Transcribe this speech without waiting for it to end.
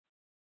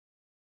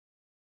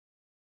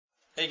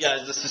Hey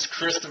guys, this is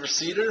Christopher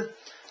Seder,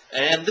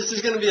 and this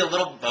is going to be a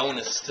little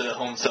bonus to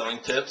home selling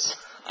tips.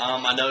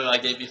 I know I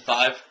gave you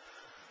 5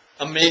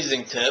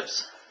 amazing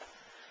tips,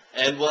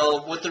 and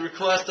well, with the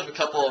request of a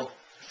couple of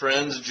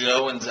friends,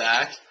 Joe and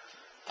Zach,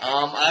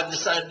 I've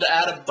decided to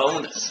add a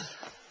bonus.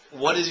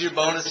 What is your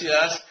bonus, you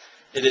ask?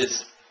 It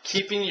is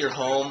keeping your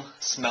home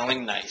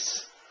smelling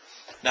nice.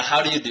 Now,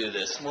 how do you do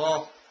this?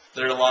 Well,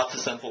 there are lots of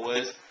simple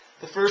ways.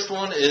 The first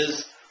one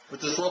is with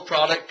this little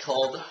product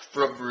called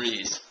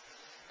Febreze.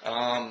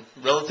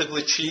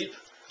 Relatively cheap,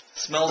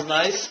 smells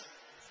nice.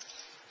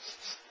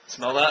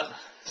 Smell that?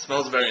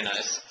 Smells very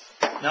nice.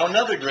 Now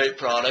another great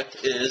product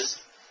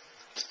is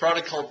this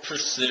product called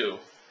Pursue.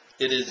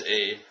 It is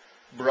a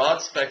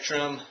broad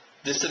spectrum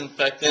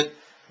disinfectant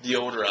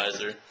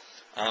deodorizer.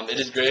 It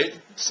is great,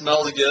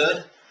 smells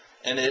good,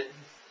 and it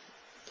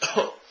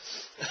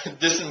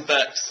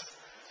disinfects.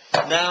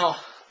 Now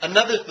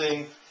another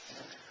thing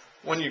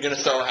when you're going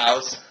to sell a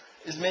house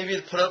is maybe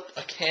to put up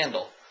a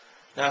candle.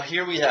 Now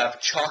here we have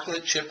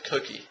chocolate chip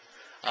cookie.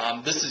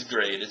 This is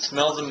great. It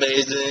smells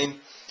amazing.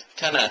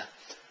 Kind of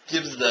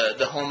gives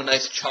the home a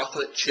nice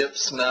chocolate chip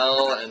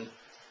smell, and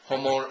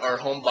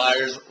home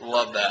buyers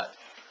love that.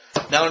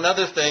 Now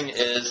another thing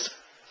is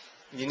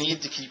you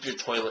need to keep your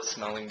toilet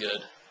smelling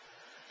good.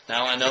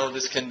 Now I know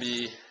this can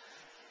be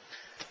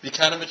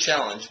kind of a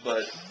challenge,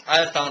 but I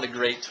have found a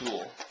great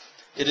tool.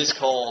 It is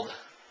called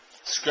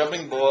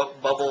Scrubbing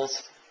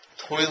Bubbles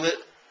Toilet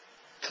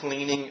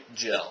Cleaning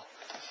Gel.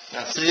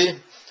 Now see,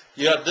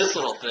 you have this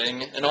little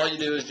thing, and all you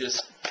do is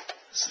just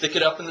stick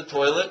it up in the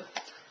toilet,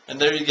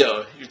 and there you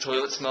go. Your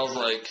toilet smells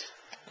like,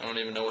 I don't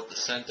even know what the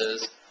scent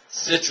is,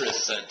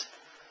 citrus scent.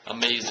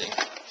 Amazing.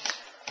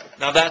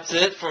 Now that's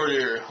it for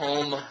your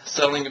home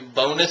selling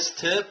bonus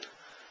tip.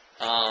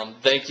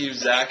 Thank you,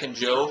 Zach and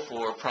Joe,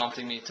 for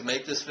prompting me to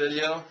make this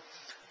video.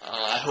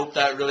 I hope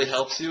that really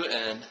helps you,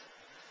 and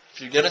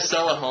if you're going to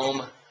sell a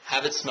home,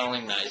 have it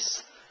smelling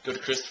nice. Go to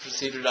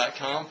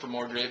ChristopherSeder.com for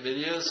more great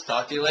videos.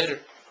 Talk to you later.